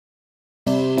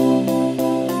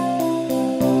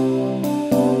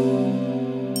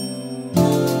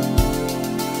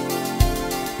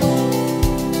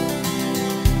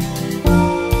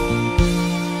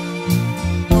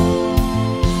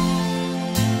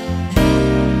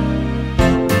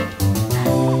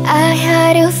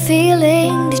got a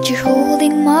feeling that you're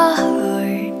holding my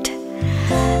heart,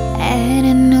 and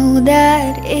I know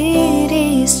that it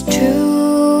is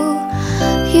true.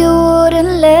 You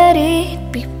wouldn't let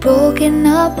it be broken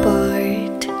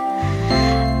apart,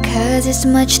 'cause it's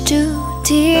much too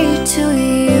dear to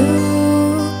you.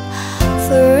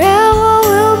 Forever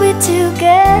we'll be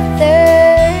together,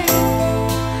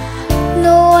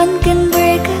 no one can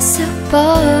break us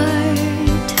apart.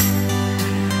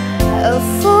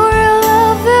 For a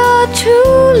love will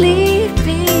truly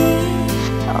be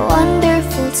a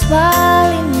wonderful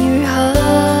smile in your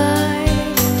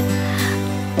heart.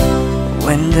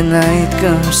 When the night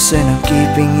comes and I'm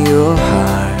keeping your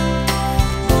heart,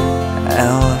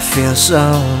 I'll feel so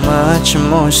much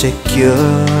more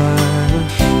secure.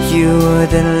 You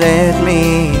wouldn't let me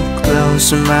close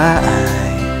my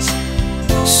eyes,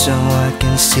 so I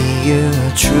can see you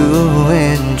true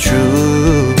and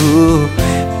true.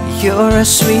 You're a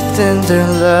sweet, tender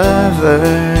lover.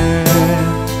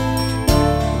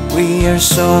 We are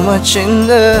so much in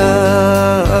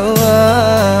love.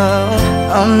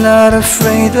 I'm not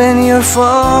afraid when you're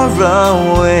far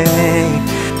away.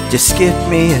 Just give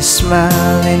me a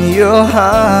smile in your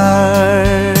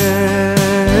heart.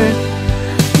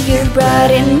 You're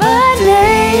brighting my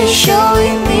day,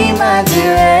 showing me my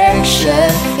direction.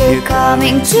 You're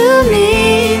coming to me,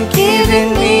 giving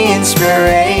me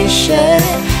inspiration.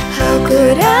 How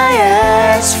could I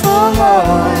ask for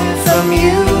more from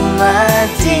you, my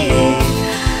dear?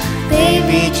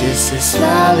 Baby, just a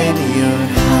smile in your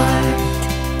heart.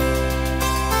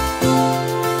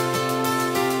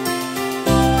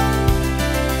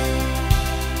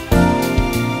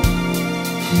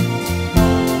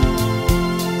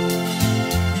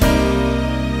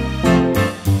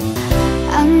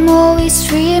 I'm always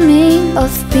dreaming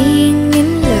of being in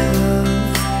love,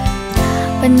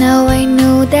 but now I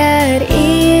know that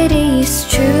it is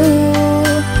true.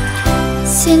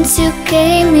 Since you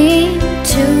came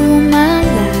into my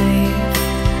life,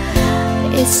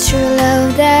 it's true love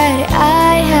that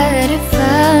I had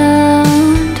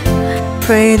found.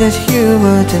 Pray that you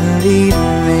wouldn't leave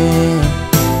me,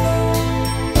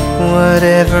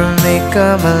 whatever may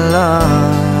come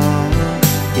along,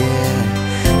 yeah.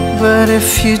 But if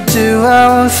you do, I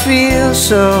won't feel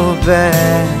so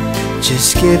bad.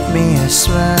 Just give me a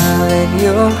smile in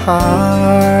your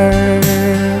heart.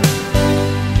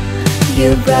 You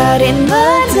brighten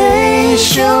my day,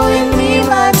 showing me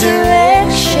my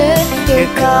direction.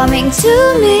 You're coming to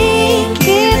me,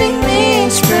 giving me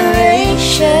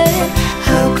inspiration.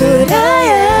 How could I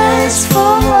ask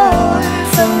for more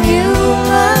from you,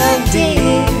 my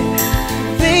dear?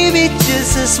 Baby,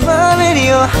 just a smile in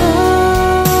your heart.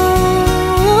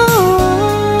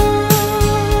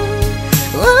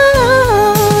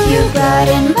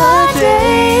 Brighten my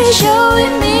day,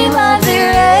 showing me my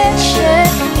direction.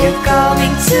 You're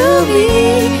coming to me,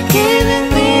 giving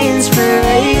me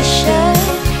inspiration.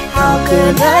 How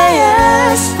could I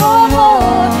ask for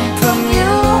more from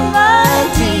you, my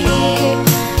dear?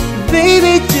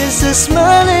 Baby, just a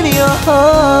smile in your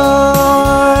heart.